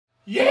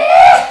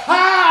Yeah!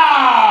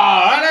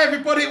 Hello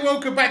everybody,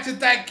 welcome back to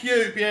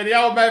Dad³. Yeah, the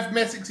old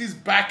mathematics is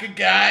back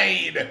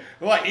again.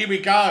 Right, here we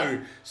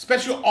go.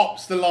 Special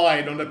Ops The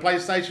Line on the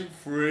PlayStation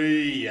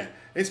 3.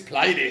 Let's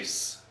play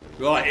this.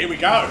 Right, here we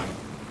go.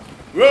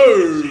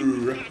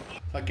 Whoa!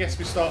 I guess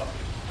we start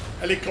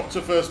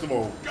helicopter first of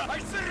all. No,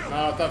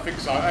 I don't think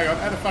so. Hang on,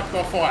 how the fuck do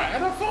I fire? How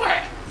do I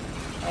fire?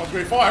 That was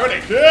me fire, isn't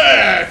it?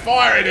 Yeah!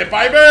 Fire in it,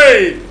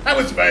 baby! That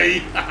was me!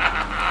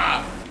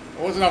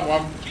 What was another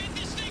one?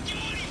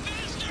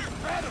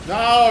 No,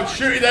 I'm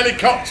shooting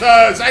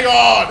helicopters! Hang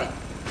on!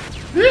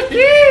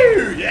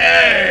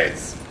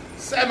 Yes!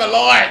 Set them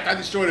alight! Don't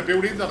destroy the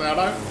buildings, I don't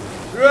know.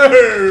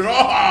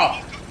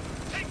 Oh.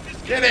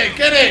 Get it,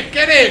 get it,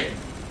 get it!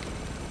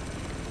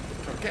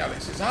 Get on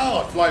this, it's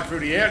hard flying through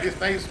the air at this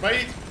thing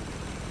speed.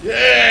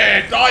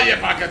 Yeah! Die, you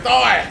bugger,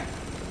 die!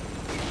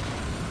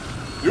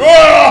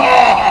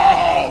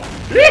 Whoa!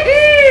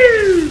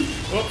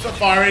 Oops, I'm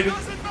firing.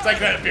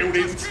 Taking out the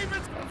buildings.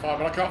 Fine,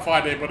 but I can't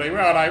find anybody.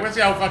 Where are they? Where's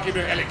the old fucking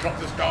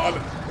helicopters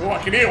gone? Oh, I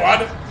can hear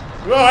one.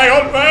 Oh, hang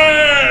on.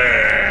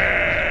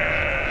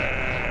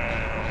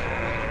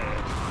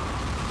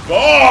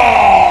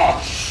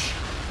 Gosh!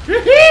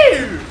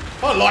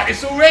 I like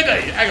this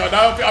already. Hang on,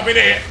 no, I'm in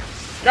here.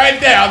 Going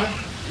down.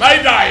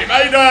 Mayday,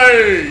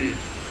 mayday.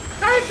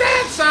 Going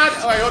down, son.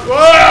 Oh, hang on.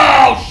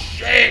 Whoa,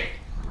 shit.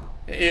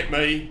 It hit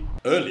me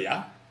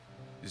earlier.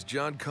 Is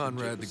John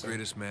Conrad the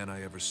greatest man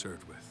I ever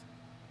served with?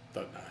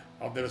 Don't know.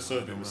 I've never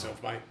served him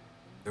myself, mate.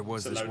 There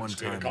was this one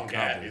time in Kabul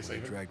when he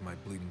dragged my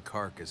bleeding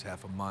carcass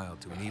half a mile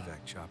to an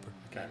evac chopper.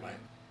 Okay, mate.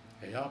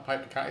 Here you are,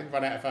 paper cutting,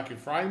 run out of fucking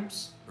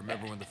frames.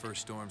 Remember when the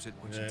first storms hit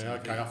Washington? Yeah,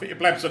 okay. I think you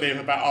blabs on him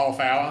for about half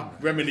hour,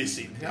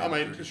 reminiscing. You know what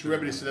I mean? Just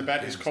reminiscing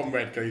about his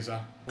Conrad geezer.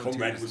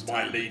 Conrad was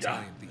my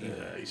leader.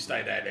 He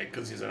stayed out there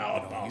because he's an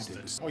hard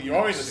bastard. Oh, you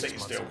are in the city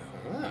still.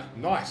 Ah,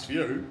 nice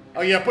view.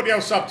 Oh yeah, put the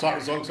old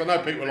subtitles on because I know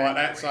people like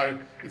that, so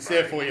it's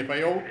there for you,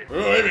 people.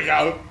 Oh, here we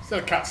go. Still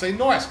a cutscene.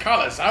 Nice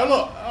colours, oh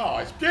look. Oh,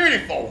 it's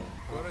beautiful.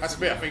 That's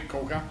me, I think,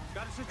 Corker.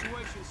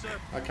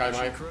 Okay,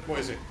 mate. What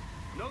is it?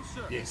 No,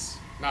 sir. Yes.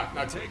 No,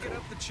 no. Taking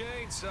up the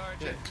chain, Sergeant.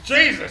 Yeah.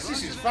 Jesus,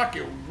 this is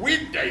fucking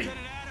windy.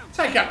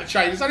 Take out the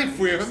chain. There's only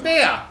 3 of them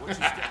there.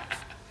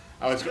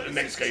 Oh, it's got the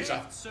next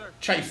geezer.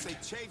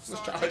 Chafed.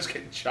 Oh, it's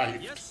getting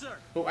chafed. Yes, sir.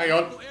 Oh, hang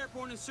on.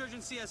 Airborne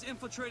insurgency has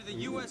infiltrated the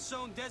U.S.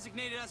 zone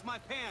designated as my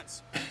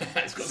pants.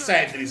 It's got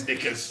sand in his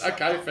knickers.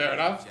 Okay, fair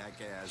enough.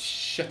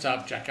 Shut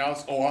up,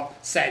 jackass. Or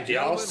sandy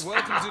ass.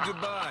 Welcome to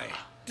Dubai.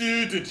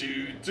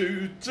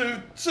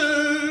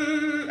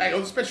 Hang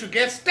on, special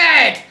guest,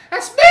 Dad!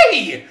 That's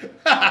me!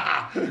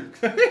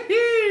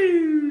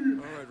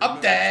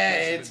 I'm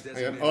Dad!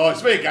 Oh,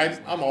 it's me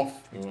again. I'm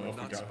off. Oh, off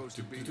we go.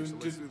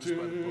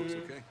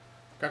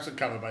 Grab some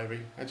cover,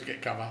 baby. How'd you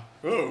get cover?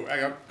 Oh,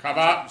 hang on.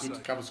 Cover.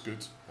 Good. Cover's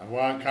good. And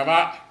one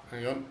cover.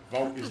 Hang on.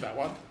 Vault is that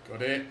one.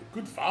 Got it.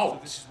 Good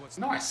vault.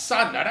 Nice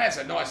sun. Now, that's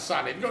a nice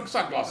sun. Have you got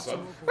sunglasses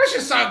on? Where's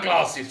your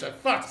sunglasses, for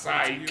fuck's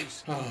sake?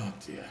 Oh,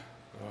 dear.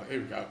 Alright,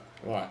 here we go.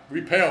 Right,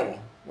 repel.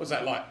 What's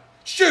that like?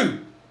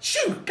 Shoo!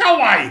 Shoo! Go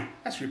away!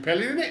 That's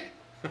repelling, isn't it?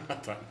 I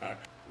don't know.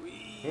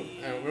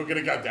 Oh, we're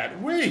gonna go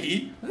down.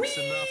 That's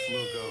enough,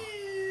 Lugo.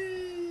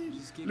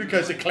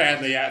 Lugo's a clown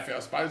in the outfit, I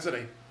suppose, isn't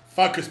he?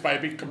 Focus,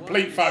 baby.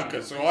 Complete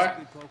focus, alright?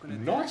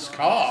 Nice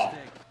car.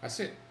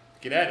 That's it.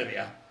 Get out of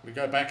here. We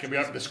go back and we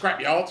open the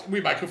scrapyard and we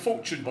make a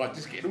fortune by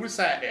just getting all this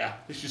out there.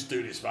 Let's just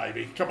do this,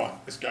 baby. Come on,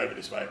 let's go over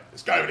this, mate.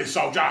 Let's go over this,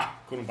 soldier.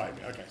 Call him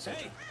baby. Okay,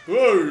 soldier.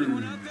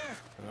 Whoa!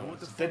 Oh,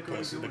 it's a dead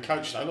person in the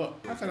coach, though. Look,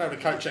 I don't know the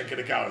coach ain't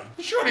gonna go.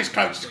 You sure this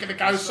coach is gonna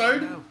go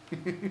soon?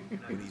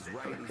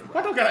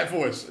 Why don't I get that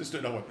voice? Let's do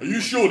another one. Are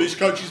you sure this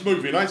coach is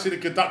moving? I ain't seen the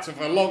conductor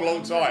for a long,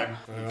 long time.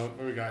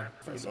 Where we go?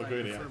 I've got to go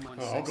in here.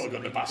 Oh, I've got to go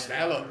on the bus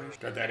now. Look, let's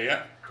go down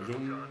here.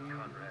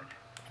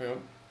 Hang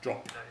on,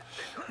 drop.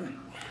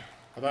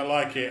 I don't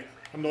like it.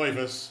 I'm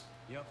nervous.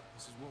 Yep,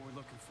 this is what we're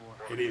looking for.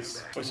 It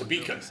is. Oh, it's a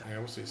beacon. Hang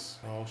on, what's this?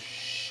 Oh,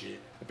 shit.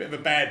 A bit of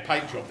a bad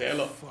paint job there,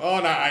 look. Oh,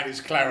 no, it ain't. It's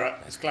claret.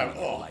 It's claret.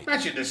 Oh,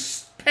 imagine the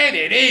pen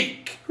in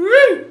ink.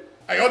 Woo!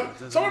 Hang on.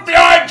 Someone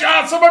behind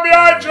you! Someone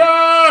behind you!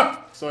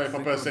 Sorry if I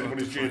burst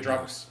anybody's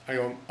eardrums. Hang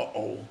on.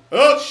 Uh-oh.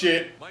 Oh,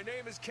 shit. My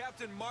name is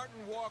Captain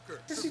Martin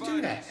Walker. Does he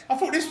do that? I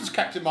thought this was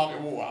Captain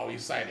Martin Walker. Oh,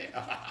 he's saying it.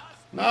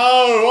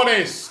 No,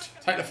 honest.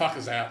 Take the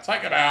fuckers out.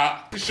 Take them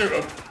out. Just shoot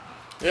them.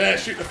 Yeah,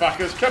 shoot the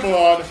fuckers. Come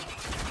on.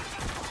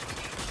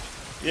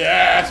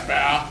 Yeah, that's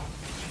better.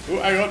 Oh,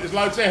 hang on, there's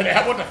loads there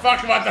now. What the fuck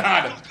have I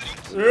done?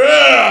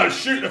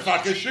 Shoot the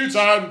fuckers. Shoot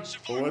them.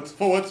 Forwards,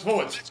 forwards,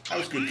 forwards. That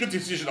was good. Good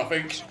decision, I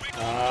think.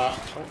 Oh,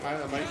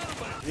 mate.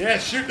 Yeah,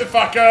 shoot the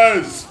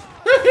fuckers.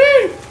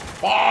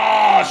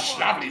 Oh,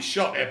 lovely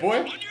shot there,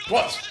 boy.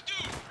 What?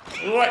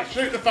 Alright,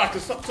 shoot the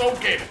fuckers. Stop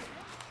talking.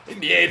 In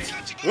the head.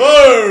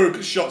 Whoa,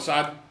 good shot,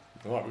 son.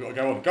 Alright, we've got to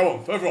go on. Go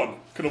on, further on.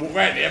 Could have walked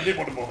round there, I didn't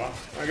want to bother.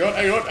 Hang on,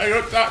 hang on, hang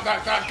on. Duck.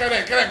 Get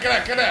there, get there, get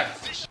there, get there.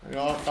 Hang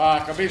on,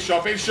 fuck, I'm being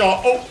shot, being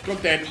shot. Oh, gone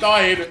dead,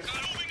 dying. Go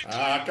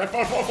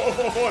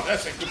forward.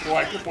 That's it, good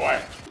boy, good boy.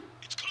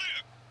 It's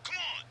clear. Come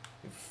on.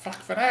 Fuck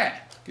for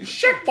that. I can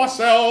shit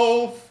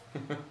myself.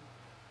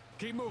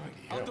 Keep moving.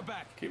 Out the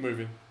back. Keep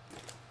moving.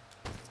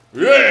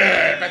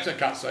 Yeah, better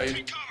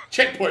cutscene.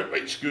 Checkpoint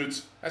reached. Good.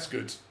 That's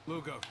good.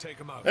 Lugo, take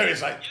him out. There it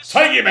is, like,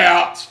 take him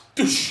out.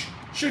 Doosh.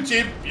 Shoot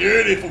him.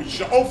 Beautiful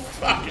shot. Oh,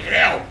 fucking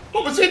hell.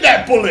 What was in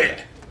that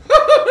bullet?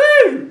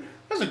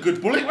 That's a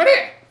good bullet, wasn't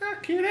it?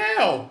 Fucking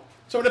hell.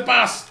 So the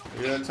bus.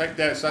 Yeah, take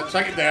down, son.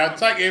 Take him down.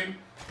 Take him.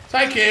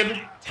 Take him.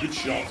 Good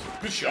shot.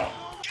 Good shot.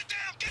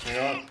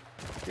 Hang on.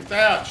 Get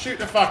down. Shoot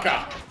the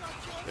fucker.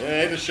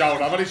 Yeah, in the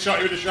shoulder. I've only shot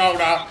you in the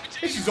shoulder.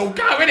 This is all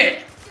go, isn't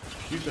it?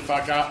 Shoot the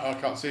fucker. I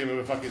can't see him with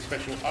a fucking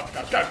special. Up.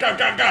 Go, go, go,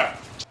 go, go.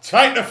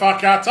 Take the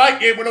fucker.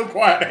 Take him. We're all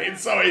quiet then.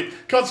 Sorry.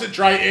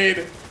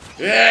 Concentrated.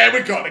 Yeah,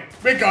 we got him.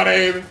 We got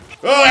him.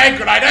 Oh, hand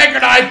grenade. Hand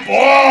grenade.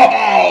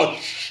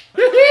 Bosh.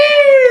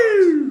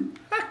 Woohoo!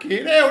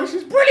 Fucking hell. This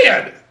is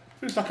brilliant.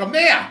 Feels like I'm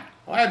there.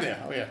 I am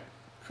there. Oh, yeah.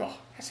 God,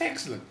 that's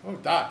excellent. Well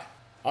done.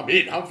 I'm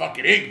in. I'm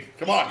fucking in.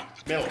 Come on.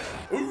 Mill.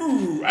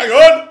 Ooh, hang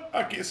on.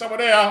 I'll get someone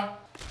there.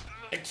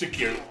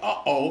 Execute.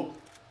 Uh-oh.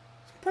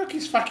 Broke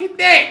his fucking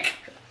neck.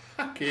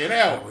 Fucking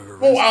hell.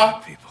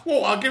 Water.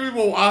 Water. Give me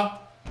water.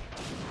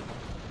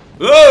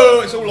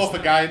 Oh, it's all off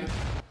again.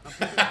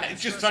 It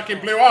just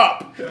fucking blew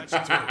up. It's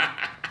going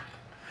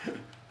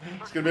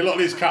to be a lot of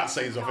these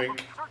cutscenes, I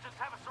think.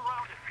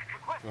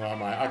 Alright,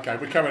 mate. Okay,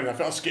 we're coming in. I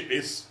think I'll skip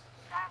this.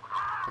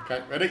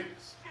 Okay, ready?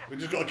 We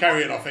just got to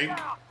carry it, I think.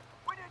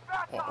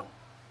 Uh-oh.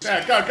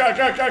 Yeah, go, go,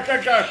 go, go,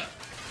 go, go.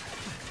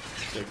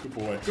 Yeah, good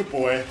boy, good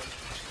boy.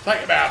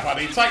 Take him out,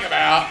 buddy, take him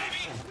out.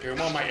 Oh,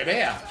 come on, mate, you're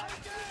there.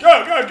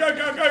 Go, go, go,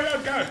 go, go,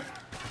 go, go.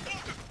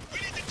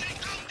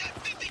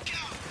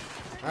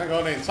 Hang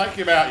on in, take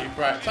him out, you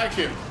brat, take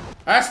him.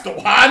 That's the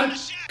one.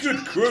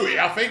 Good crew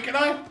here, I think, you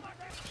know.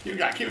 Keep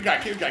going, keep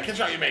going, keep going. Catch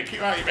out your men, keep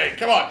out your men.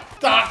 Come on,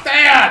 duck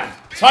down.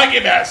 Take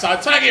him out,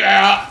 son, take him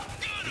out.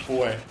 Good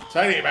boy,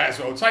 take him out as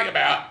well, take him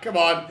out. Come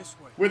on,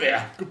 we're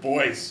there. Good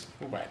boys.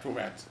 All bad, all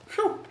bad.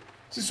 Whew.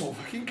 This is all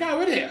fucking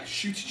go, isn't it?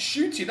 Shooting,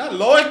 shooting. I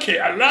like it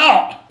a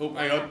lot. Oh,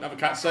 hang on. Another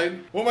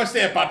cutscene. Almost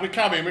there, bud. We're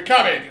coming. We're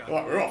coming.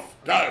 Right, we're off.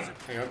 Go.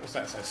 Hang on. What's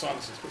that say?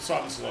 Silencers. Put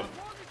silencers on.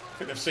 I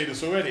think they've seen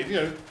us already. You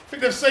know. I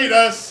think they've seen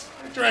us.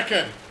 What do you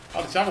reckon?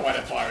 Oh, there's the other way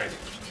they're firing.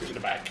 Shoot in the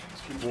back.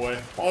 Good boy.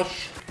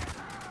 Posh.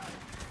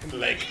 In the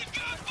leg.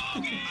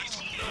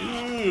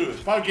 Ooh,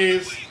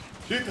 bogies.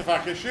 Shoot the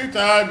fuckers. Shoot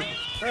them.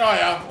 Where are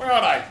you? Where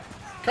are they?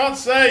 Can't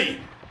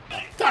see.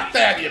 Duck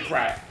down, you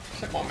brat.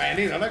 Set my man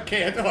in. I don't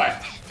care, do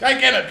I? Go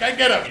get him, go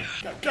get him.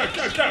 Go, go,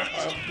 go, go.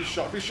 Oh, be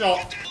shot, be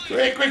shot.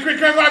 Quick, quick, quick,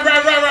 run, run,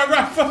 run, run, run,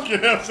 run. Fucking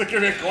hell, it's going to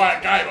be a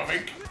quiet game, I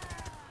think.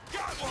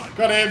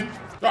 Got him.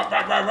 Run,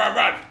 run, run, run,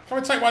 run. Come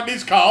and take one of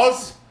these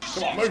cars.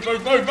 Come on, move,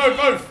 move, move, move,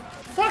 move.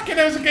 Fucking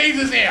hell, some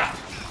geezers here.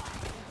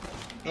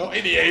 Oh,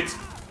 idiot.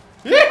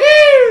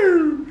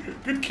 Yahoo!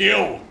 Good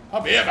kill.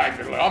 I'm here,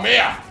 baby. I'm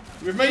here.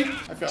 You with me?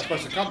 I think I'm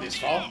supposed to come this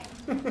far.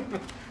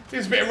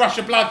 There's a bit of rush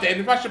of blood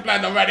then. Rush of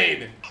blood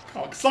already.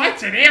 Oh,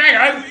 exciting here.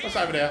 Hang on. What's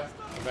over there?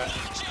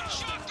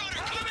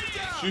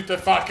 Shoot the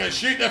fuckers.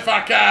 Shoot the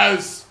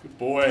fuckers. Good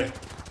boy.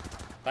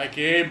 Take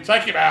him.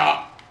 Take him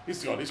out.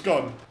 He's gone. He's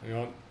gone. Hang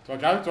on. Do I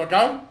go? Do I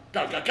go?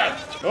 Go, go, go.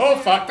 Oh,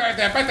 fuck. Down,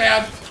 down. Back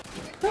down.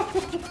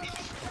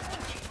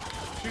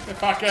 Shoot the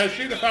fuckers.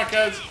 Shoot the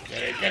fuckers.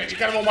 Get it. Get it. You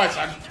get him on my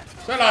son.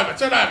 Turn over.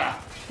 Turn over.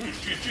 Shoot,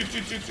 shoot,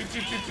 shoot, shoot, shoot,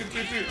 shoot, shoot,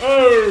 shoot, shoot.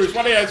 Oh, it's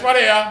one here. It's one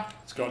here.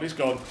 It's gone. He's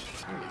gone.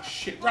 Holy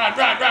shit. Run,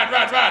 run, run,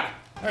 run, run.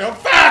 Hang on.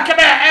 Fuck. Come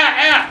out. Out,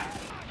 out.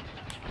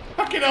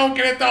 Fucking hell, I'm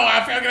gonna die.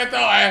 I think I'm gonna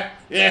die.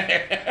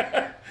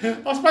 Yeah.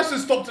 I was supposed to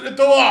stop at the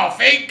door, I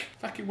think.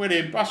 Fucking went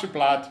in. Rush of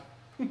blood.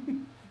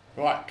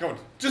 Right, come on.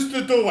 Just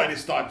the doorway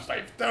this time,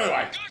 Steve.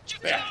 Doorway.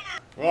 There.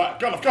 Right,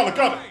 got him, got him,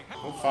 got him.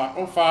 Oh, fuck.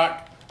 Oh,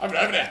 fuck. Over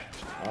there, over there.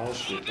 Oh,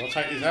 shit. Do I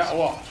take these out or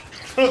what?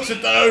 What to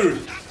do?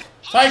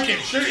 Take him.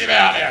 Shoot him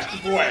out there.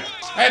 Good boy.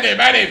 Hand him,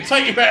 hand him.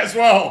 Take him out as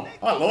well.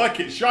 I like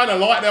it. Shine a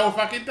light, they'll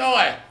fucking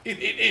die.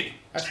 In.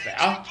 That's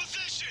better.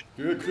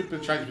 Good,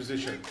 good change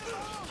position.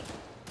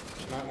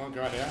 No, won't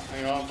go out there.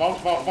 Hang on.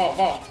 Vault, vault, vault,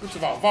 vault. What's the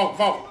vault? Vault,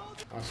 vault.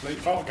 I sleep.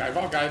 Vault game,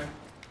 vault game.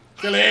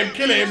 Kill him,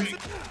 kill him.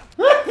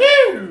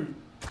 Woohoo!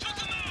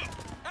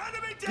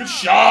 Good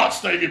shot,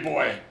 Stevie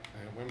boy.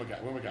 Hang on, where am I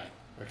going? Where am I going?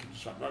 I can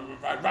just run,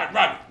 run, run,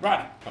 run, run.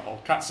 Uh-oh,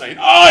 cutscene.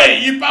 Oi,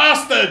 you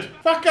bastard!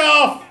 Fuck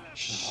off!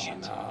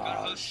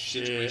 Oh, no,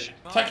 shit.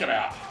 Take him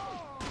out.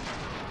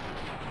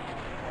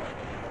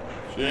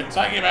 Shit,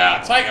 take him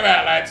out. Take him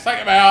out, lads. Take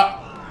him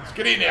out. Let's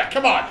get in there.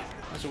 Come on.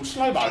 That's all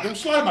slow mode. All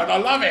slow mode. I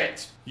love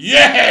it.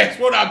 Yes!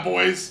 Well done,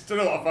 boys. Don't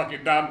know what I've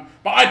fucking done,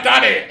 but I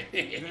done it.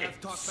 You're gonna have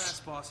to talk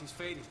fast, boss. He's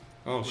fading.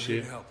 Oh,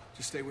 shit. Help.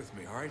 Just stay with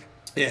me, all right?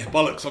 Yeah,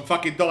 bollocks. I'm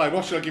fucking dying.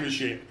 What should I give a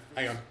shit?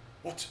 Hang on.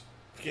 What?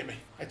 Forget me.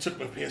 I took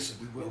my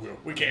Pearson.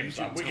 We get him,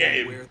 son. We get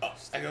him. Oh,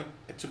 hang on.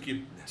 I took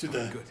him to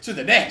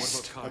the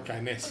nest.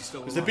 Okay, nest.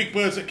 There's the big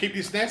birds that keep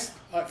this nest.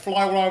 Like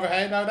fly all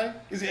overhead, don't they?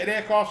 Is it an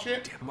aircraft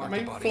ship? I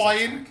mean, fly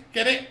in.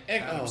 Get it?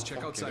 Let's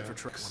check outside for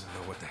trucks. I want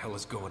to know what the hell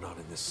is going on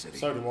in this city.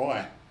 So do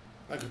I.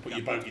 I can put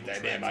your bogey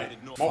down there, mate.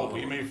 Multiple,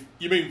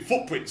 you mean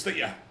footprints, don't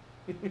you?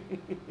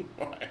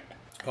 Right.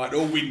 Right, they're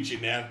all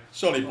whinging now.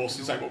 Sorry, boss,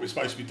 this ain't what we're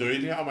supposed to be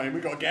doing. You know what I mean?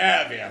 We've got to get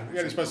out of here. We're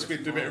only supposed to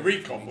do a bit of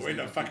recon, but we're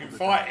not fucking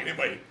fighting, aren't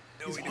we?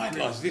 He's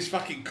idolised this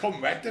fucking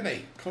comrade, doesn't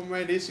he?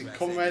 Comrade this and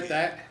comrade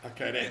that.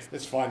 Okay, then.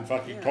 Let's find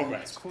fucking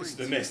comrades. This is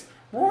the nest.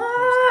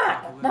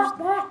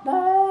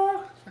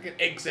 Fucking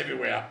eggs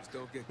everywhere.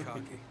 Don't get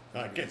cocky.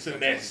 Right, get to the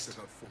nest.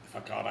 What the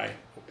fuck are they?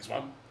 Oh, this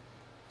one.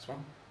 This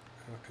one.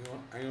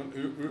 Hang on.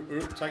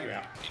 Take him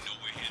out.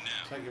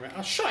 Take him out.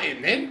 I shot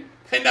him then.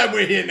 They know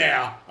we're here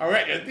now. I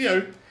reckon, you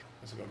know.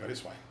 I've got to go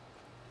this way.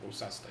 What's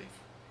that, Steve?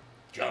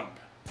 Jump.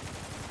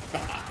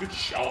 Good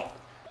shot.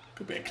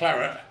 Good bit of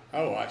claret.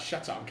 Oh, right,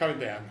 shut up. I'm coming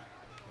down.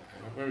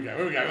 Where we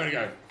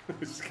go?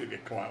 This is going to be a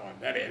quiet one.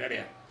 Down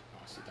here.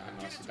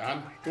 Nicely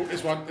done. Oh,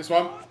 this one.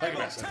 Take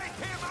him out, sir.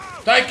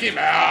 Take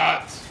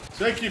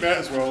him out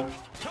as well.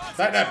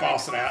 Take that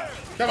bastard out.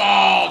 Come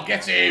on,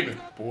 get him.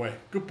 Boy,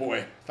 good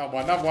boy.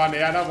 Another one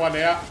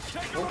there.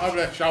 Oh, over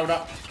the shoulder.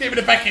 Get him in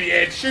the back of the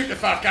head. Shoot the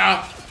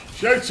fucker.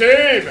 Shoot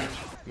him.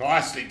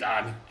 Nicely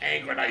done.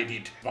 Hand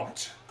grenaded.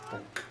 Bonk. Oh,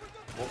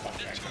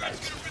 fucking hand grenade.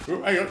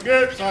 Oh, hang on.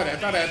 Good. Done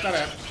it.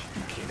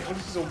 Where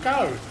does this all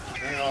go?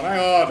 Hang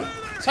on.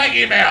 Take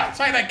him out.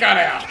 Take that gun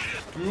out.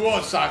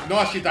 Good, son.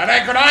 Nicely done.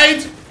 Hand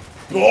grenade.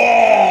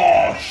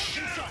 Bosh.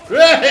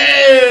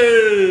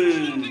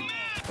 Hey!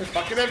 They're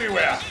fucking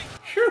everywhere.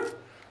 Phew.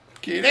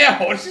 Get out.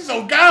 Where does this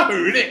all go,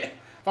 isn't it?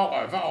 Vote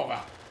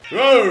over.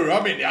 Oh,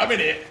 I'm in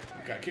it.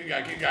 Okay, keep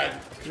going.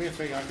 Give me a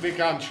finger. Give me a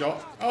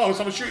gunshot. Oh,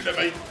 someone's shooting at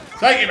me.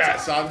 Take him out,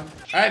 son.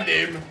 And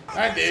him.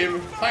 Take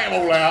them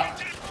all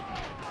out.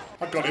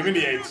 I got him in the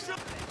head.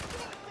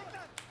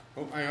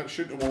 Oh, hang on.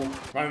 Shoot the wall.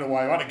 Running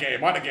away. Right to get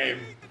him.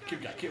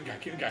 Keep going.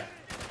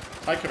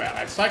 Take him out,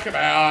 lads. Take him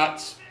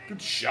out.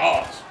 Good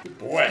shot. Good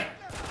boy.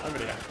 Over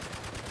there.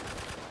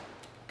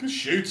 Good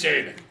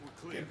shooting.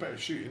 Getting better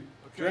shooting.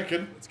 Do you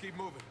reckon? Let's keep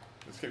moving.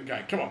 Let's keep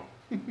going. Come on.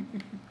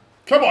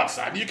 Come on,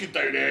 son. You can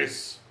do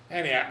this.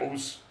 Any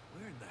apples?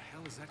 Where in the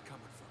hell is that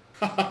coming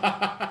from?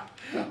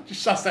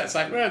 Just suss that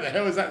saying. Where the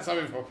hell is that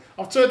coming from?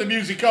 I've turned the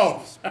music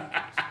off.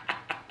 I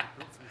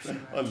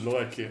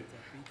like it.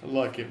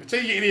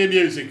 Until you can hear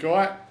music,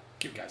 alright?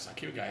 Keep going, son.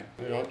 Keep going.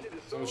 Hang on.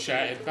 Someone's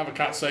shouting. Another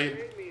cutscene.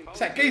 It's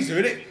that geezer,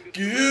 isn't it?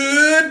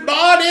 Good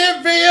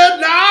morning,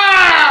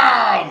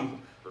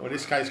 Vietnam! Or in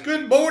this case,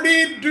 good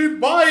morning,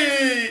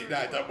 Dubai! No,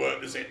 it don't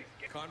work, does it?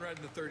 Conrad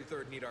and the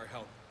 33rd need our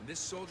help. And this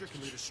soldier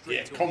can lead us straight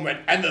Yeah, to Conrad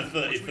and the 33rd.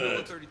 Once we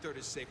know the 33rd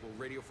is safe, we'll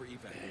radio for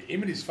evac. Yeah,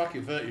 him and his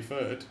fucking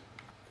 33rd.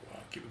 Oh,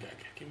 keep going.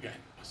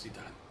 I see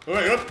Dan. Oh,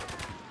 hang on.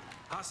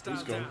 He's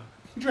gone.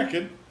 Do you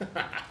reckon? Oh,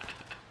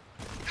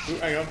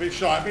 hang on, been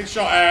shot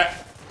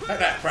at. Take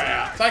that prat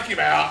out. Take him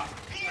out.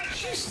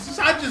 Jesus, there's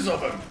hundreds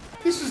of them.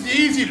 This is the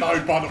easy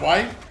mode, by the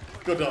way.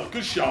 Good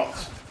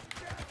shot.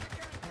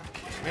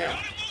 Now,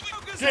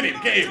 get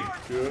him.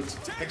 Good.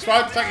 Next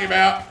one, take him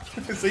out.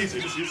 It's easy,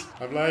 this is.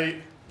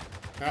 Lovely.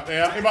 Out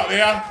there, him up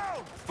there.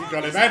 You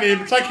got him, and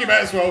him. Take him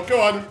out as well.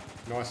 Go on.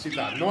 Nicely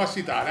done.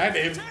 And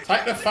him.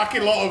 Take the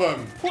fucking lot of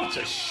them. What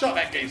a shot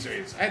that geezer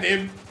is. And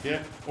him.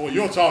 Yeah. Oh,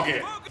 your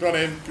target. Got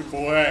him. Good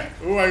boy.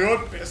 Oh, hang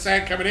on. Bit of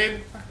sand coming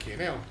in. Fucking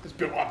hell. Let's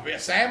build up a bit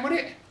of sand,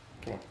 wouldn't it?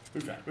 Come on.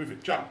 Move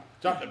it. Jump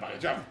the bugger.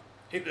 Jump.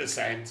 Into the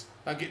sand.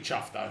 Don't get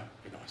chuffed, though.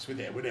 Be nice. We're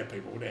there,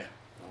 people. We're there.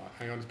 Alright,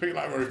 hang on. Let's pick it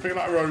like a roof.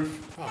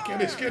 Oh, get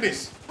this.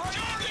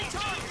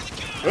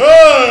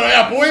 Oh,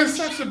 yeah, boys.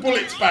 Have some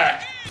bullets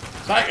back.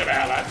 Take him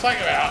out, lad. Take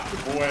him out.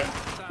 Good boy.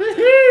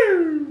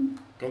 Woohoo!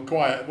 Gone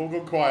quiet. All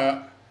gone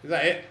quiet. Is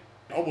that it?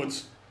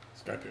 Onwards.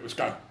 Let's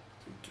go.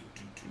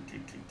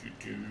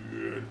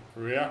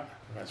 Hurry up.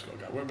 Let's go.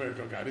 Where we got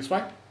to go? This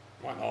way?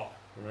 Why not?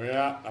 Hurry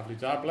up. Lovely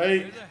jubbly.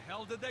 Where the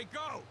hell did they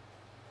go?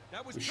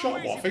 That was we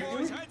shot what, I think.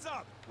 Heads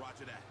up.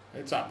 Roger that.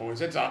 Heads up, boys.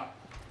 Heads up.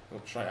 Oh,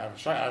 straight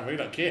over. We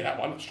don't care that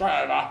one.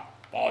 Straight over.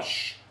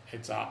 Bosh.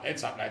 Heads up,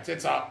 lads.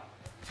 Heads up.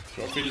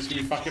 Got to think there's going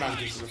to be fucking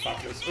hundreds of the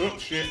fuckers. Oh,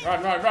 shit. Run.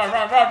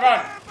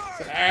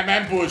 It's an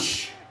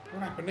ambush.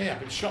 What happened there? I've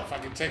been shot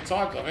fucking 10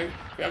 times, I think.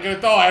 I'm going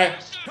to die.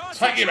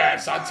 Take him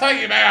out, son. Take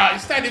him out.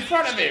 He's standing in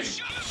front of him.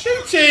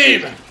 Shoot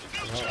him.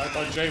 Oh, I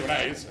don't know what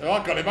that is. Oh,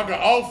 I got him.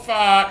 Oh,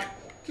 fuck.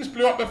 Just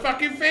blew up the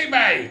fucking thing,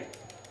 mate.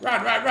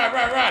 Run.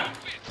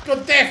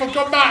 Good death. I've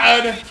got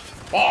mutton.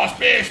 Bosh.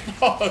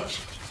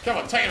 Come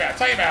on, take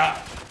him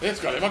out. Let's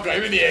got him. I got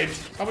him in the end.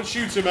 Someone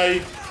shooting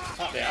me.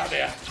 Up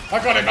there. I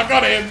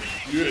got him.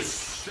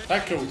 Yes.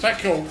 Take cool.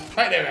 Take them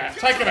out.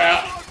 Take him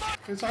out.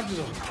 There's hundreds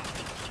of them.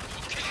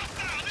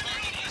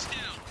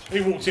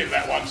 He walked into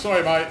that one.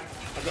 Sorry, mate.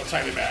 I've got to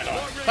take him out.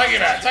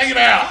 Take him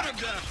out.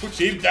 Put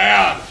him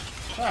down.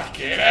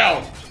 Fucking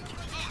hell.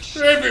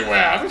 They're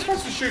everywhere. I'm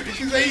supposed to shoot.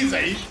 This is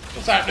easy.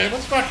 What's happening?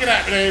 What's fucking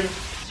happening?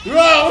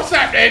 Whoa, what's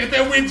happening? A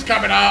bit of wind's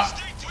coming up.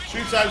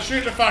 Shoot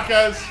the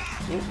fuckers.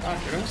 Oh,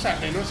 fucking, what's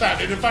happening?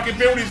 The fucking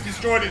building's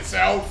destroyed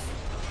itself.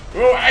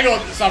 Oh, hang on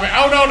to something.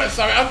 Hold on to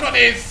something. I've got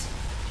this.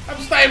 I'm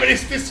staying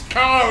with this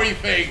car-y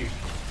thing.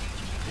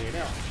 Here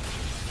now.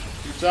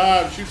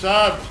 Shoot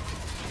up.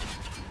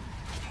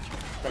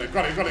 Got him.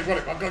 I've got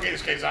to get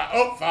this geezer out.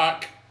 Oh,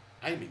 fuck.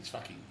 Aiming's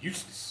fucking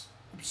useless.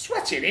 I'm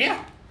sweating here.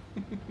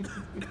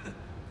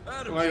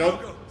 Adam, Hang on.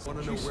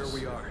 Want to know where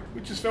we are?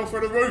 We just fell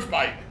through the roof,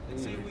 mate.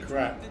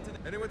 Crap.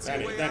 Anyone see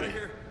a way out of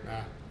here?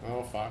 Nah.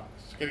 Oh, fuck.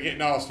 It's gonna get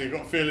nasty. I've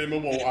got a feeling in the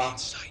water.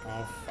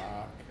 Oh,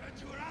 fuck.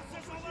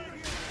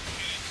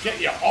 Get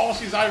your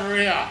asses over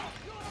here. I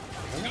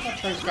don't know what I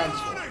chose guns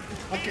for.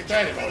 I'd get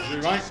down if I was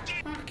you, mate.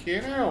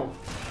 Fucking hell.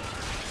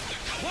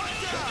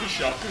 Good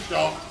shot, good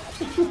shot.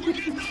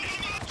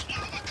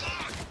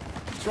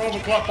 12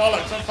 o'clock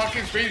bollocks. I'm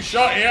fucking being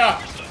shot here.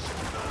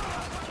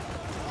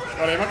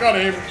 Got him, I got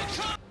him.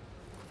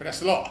 But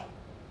that's a lot.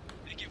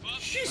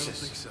 Jesus. I don't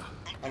think so.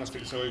 I don't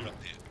think so either.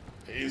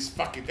 It is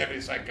fucking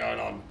definitely something going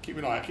on. Keep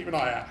an eye out, keep an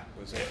eye out.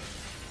 That's it.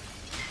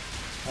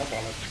 Oh,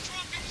 bollocks.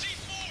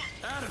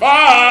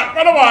 Fuck!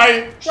 Run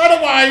away! Run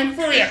away!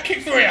 Through here!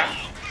 Kick through here!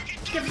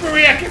 Get through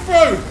here! Get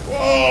through!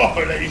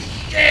 Holy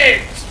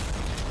shit!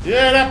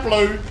 Yeah, that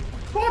blew.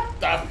 What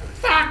the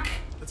fuck?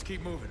 Let's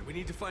keep moving. We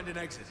need to find an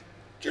exit.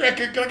 Do you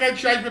reckon? Can I go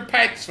change my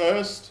pants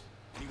first?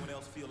 Anyone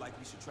else feel like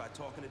we should try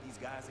talking to these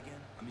guys again?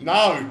 I mean,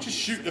 No, just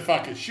shoot the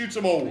fuckers. Shoot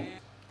them all.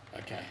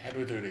 Okay, how do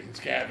we do this? Let's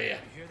get out of here.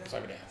 It's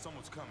over there.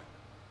 someone's coming.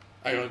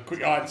 Hang on,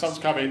 quick hide.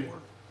 Someone's coming.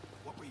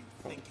 What were you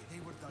thinking? They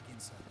were dug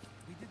inside.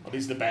 We didn't. Oh,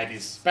 these are the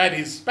baddies.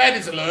 Baddies.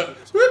 Baddies alert.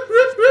 Whoop,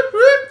 whoop, whoop,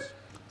 whoop.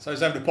 So he's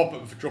having to pop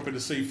them for dropping the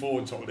C4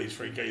 on top of these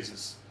three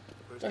geezers.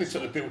 Then he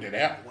took the building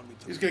out.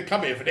 He's going to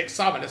come here for next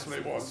summer. That's what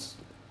it was.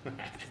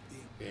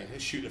 Yeah,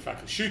 let's shoot the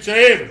fuckers. Shoot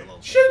him!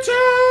 Shoot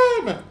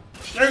him!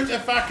 Shoot the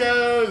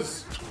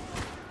fuckers!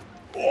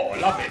 Oh, I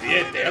love it. The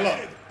end there,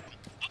 look.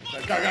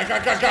 Go, go, go,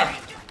 go, go.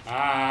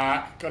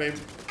 Ah, got him.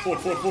 Forward,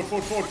 forward, forward,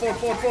 forward, forward, forward,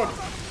 forward, forward.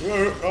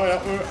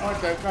 Oh,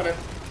 yeah, got him.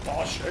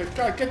 Oh, shit.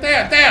 Go, get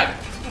down, down.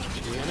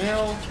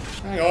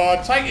 Hang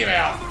on, take him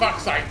out.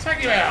 Fuck's sake, take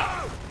him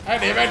out.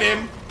 And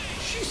him.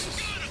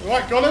 Jesus. All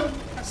right, got him.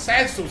 That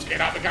sandstorm's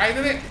getting up again,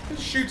 isn't it?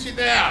 Just shoot it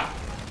now.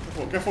 Go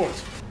forward, go forward.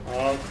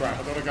 Oh, crap. I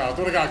don't want to go. I don't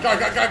want to go. Go,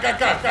 go, go, go,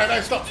 go. Go,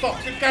 no, stop,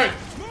 stop. Keep going.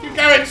 Keep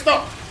going,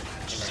 stop.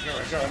 Go,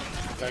 go, go.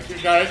 Okay,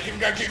 keep going, keep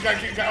going, keep going,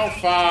 keep going. Oh,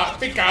 fuck.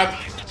 Big gun.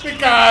 Big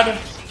gun.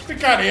 Big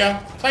gun here.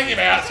 Take him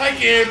out. Take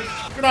him.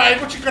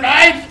 Grenade. What's your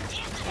grenade?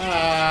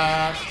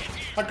 I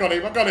got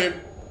him. I got him.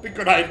 Big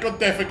grenade. Gone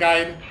deaf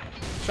again.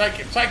 Take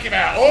him. Take him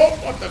out. Oh,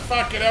 what the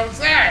fucking hell was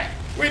that?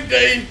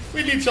 Windy.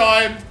 Windy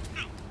time.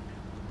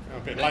 Oh, a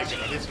bit late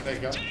for this, but there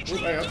you go. Oh,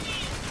 hang on.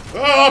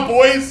 Oh,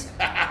 boys.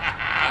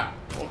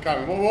 What's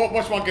coming?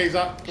 Watch my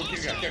geezer. Go,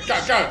 go,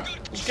 go.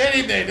 Get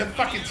him there. Don't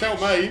fucking tell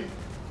me.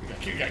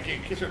 Keep going.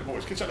 Kiss up the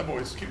boys. Kiss up the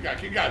boys. Keep going.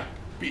 Keep going.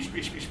 Bish,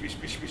 bish, bish, bish,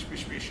 bish, bish,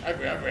 bish, bish.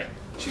 Over here, over here.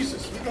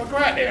 Jesus, we've got to go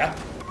out there.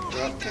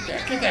 Well, get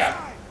down, get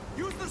down.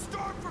 Use the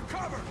storm for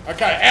cover.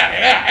 Okay,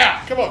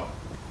 out. Come on. All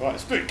right,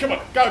 let's do it. Come on.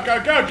 Go, go,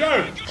 go,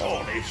 go.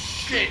 Holy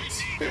shit.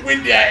 Bit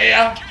windy out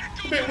here.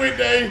 A bit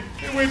windy.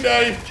 Bit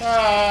windy.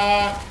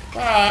 Fuck.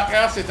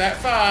 I said that.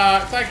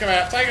 Fuck. Take him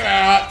out. Take him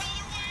out.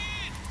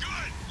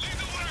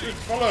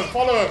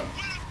 Follow him.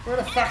 Where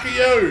the fuck are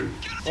you?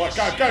 All right,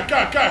 go.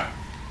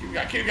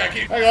 Keep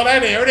going. Hang on,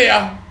 in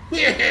here.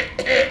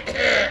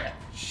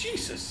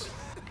 Jesus.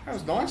 That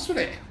was nice, wasn't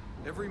it?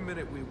 Every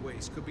minute we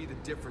waste could be the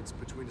difference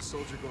between a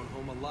soldier going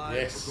home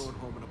alive or going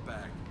home in a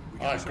bag.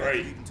 I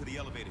agree. Lead into the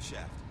elevator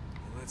shaft.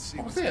 Well, let's see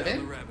I was what's there down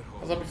then. the rabbit hole.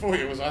 I was like before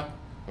you, was I?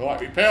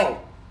 Alright,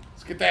 repel.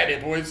 Let's get down here,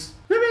 boys.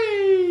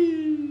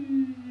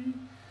 Whee!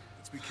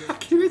 Let's be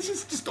careful.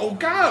 Let's just all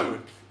go.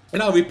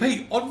 And I'll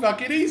repeat, on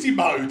fucking easy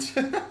mode.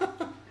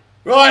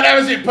 Right, that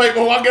was it,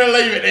 people. I'm going to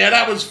leave it there.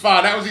 That was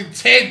fun. That was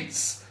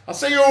intense. I'll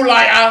see you all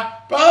later.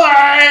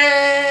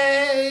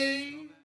 Bye!